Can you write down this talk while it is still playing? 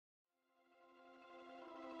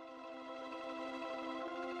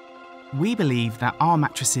We believe that our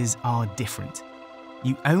mattresses are different.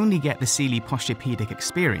 You only get the Sealy Posturepedic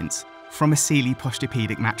experience from a Sealy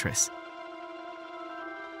Posturepedic mattress.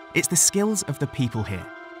 It's the skills of the people here,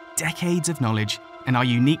 decades of knowledge, and our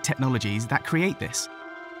unique technologies that create this.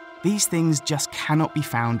 These things just cannot be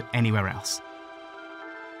found anywhere else.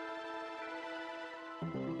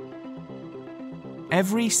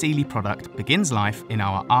 Every Sealy product begins life in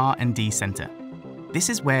our R&D centre. This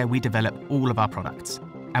is where we develop all of our products,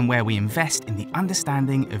 and where we invest in the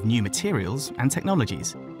understanding of new materials and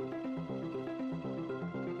technologies.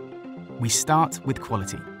 We start with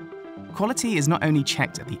quality. Quality is not only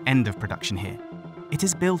checked at the end of production here, it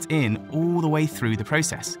is built in all the way through the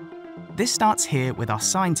process. This starts here with our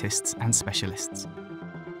scientists and specialists.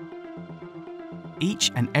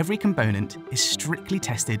 Each and every component is strictly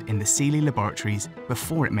tested in the Sealy laboratories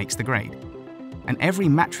before it makes the grade. And every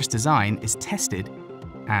mattress design is tested,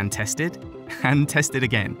 and tested, and tested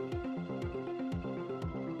again.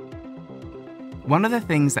 One of the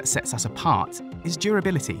things that sets us apart is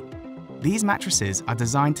durability. These mattresses are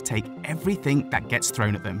designed to take everything that gets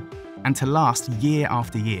thrown at them and to last year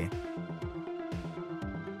after year.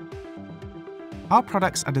 Our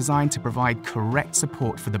products are designed to provide correct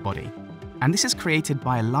support for the body, and this is created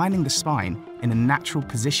by aligning the spine in a natural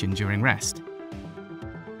position during rest.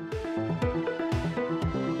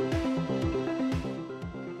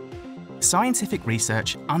 Scientific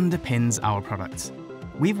research underpins our products.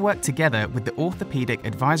 We've worked together with the Orthopedic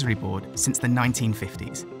Advisory Board since the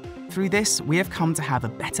 1950s. Through this, we have come to have a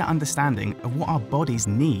better understanding of what our bodies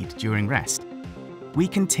need during rest. We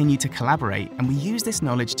continue to collaborate, and we use this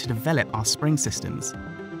knowledge to develop our spring systems.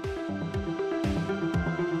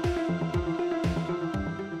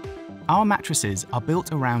 Our mattresses are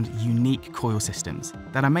built around unique coil systems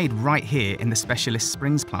that are made right here in the Specialist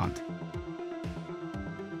Springs plant.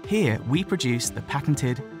 Here, we produce the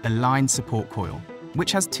patented Align Support Coil,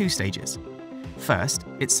 which has two stages. First,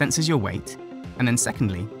 it senses your weight, and then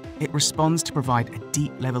secondly, it responds to provide a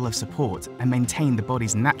deep level of support and maintain the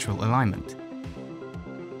body's natural alignment.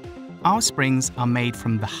 Our springs are made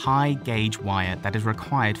from the high gauge wire that is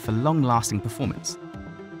required for long-lasting performance.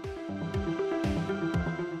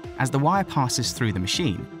 As the wire passes through the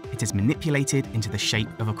machine, it is manipulated into the shape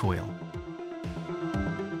of a coil.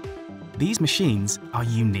 These machines are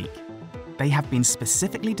unique. They have been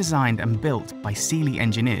specifically designed and built by Sealy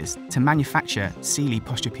engineers to manufacture Sealy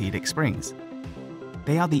Posturepedic springs.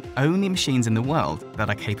 They are the only machines in the world that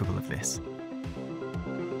are capable of this.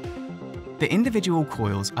 The individual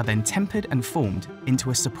coils are then tempered and formed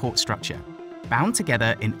into a support structure, bound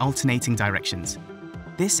together in alternating directions.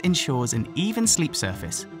 This ensures an even sleep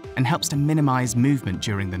surface and helps to minimize movement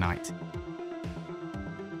during the night.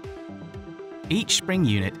 Each spring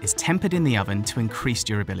unit is tempered in the oven to increase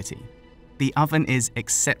durability. The oven is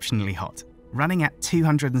exceptionally hot, running at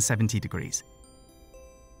 270 degrees.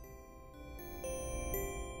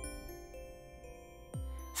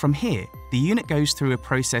 From here, the unit goes through a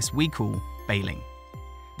process we call baling.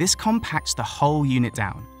 This compacts the whole unit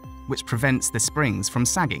down, which prevents the springs from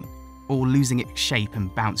sagging or losing its shape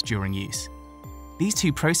and bounce during use. These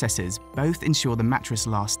two processes both ensure the mattress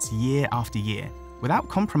lasts year after year without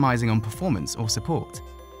compromising on performance or support.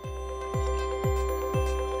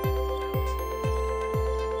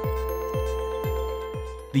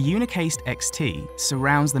 The Unicased XT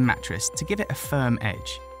surrounds the mattress to give it a firm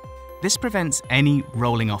edge. This prevents any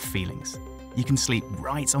rolling off feelings. You can sleep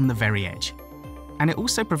right on the very edge. And it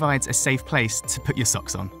also provides a safe place to put your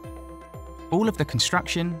socks on. All of the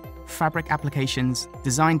construction, fabric applications,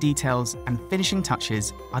 design details, and finishing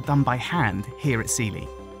touches are done by hand here at Sealy.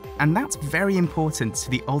 And that's very important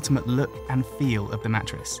to the ultimate look and feel of the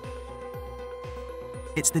mattress.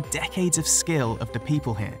 It's the decades of skill of the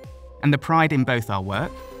people here, and the pride in both our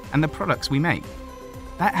work and the products we make.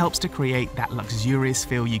 That helps to create that luxurious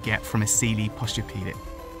feel you get from a Sealy Posturepedic.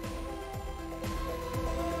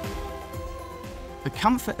 The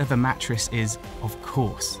comfort of a mattress is, of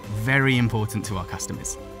course, very important to our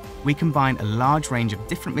customers. We combine a large range of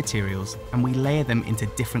different materials and we layer them into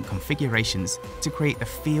different configurations to create the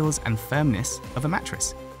feels and firmness of a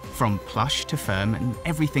mattress, from plush to firm and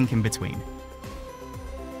everything in between.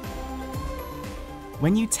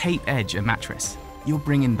 When you tape edge a mattress, you're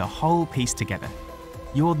bringing the whole piece together.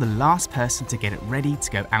 You're the last person to get it ready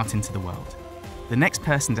to go out into the world. The next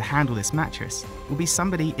person to handle this mattress will be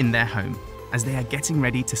somebody in their home as they are getting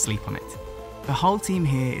ready to sleep on it. The whole team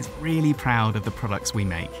here is really proud of the products we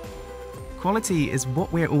make. Quality is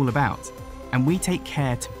what we're all about, and we take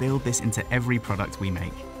care to build this into every product we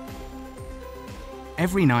make.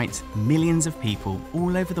 Every night, millions of people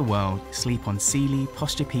all over the world sleep on Sealy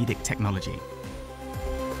Posturepedic technology.